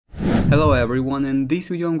Hello everyone, in this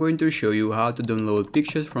video I'm going to show you how to download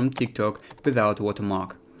pictures from TikTok without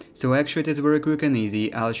Watermark. So actually it is very quick and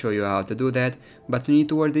easy, I'll show you how to do that, but you need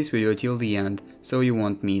to watch this video till the end, so you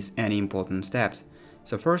won't miss any important steps.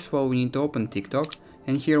 So first of all we need to open TikTok,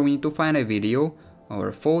 and here we need to find a video or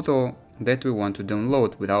a photo that we want to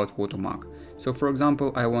download without Watermark. So for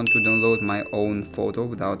example, I want to download my own photo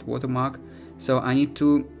without Watermark, so I need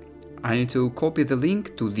to copy the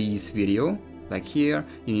link to this video. Like here,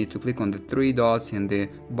 you need to click on the three dots in the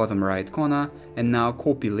bottom right corner, and now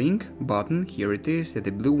copy link button, here it is, the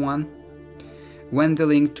blue one. When the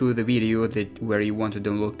link to the video where you want to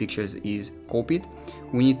download pictures is copied,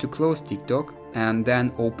 we need to close TikTok and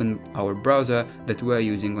then open our browser that we are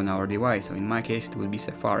using on our device, so in my case it will be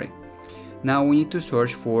Safari. Now we need to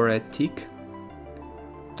search for a tick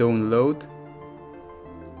download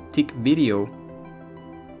tick video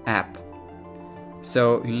app.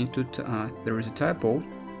 So you need to, there is a typo,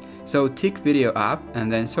 so tick video app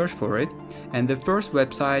and then search for it, and the first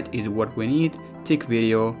website is what we need,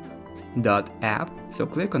 tickvideo.app, so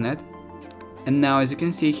click on it, and now as you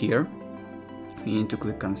can see here, you need to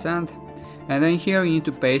click consent, and then here you need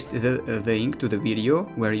to paste the link to the video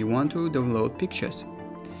where you want to download pictures.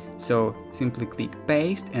 So simply click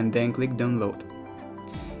paste and then click download.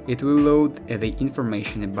 It will load the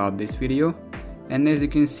information about this video. And as you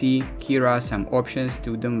can see, here are some options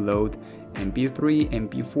to download MP3,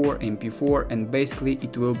 MP4, MP4, and basically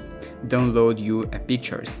it will download you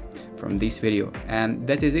pictures from this video. And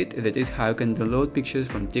that is it. That is how you can download pictures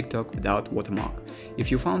from TikTok without Watermark.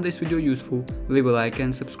 If you found this video useful, leave a like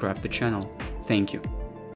and subscribe to the channel. Thank you.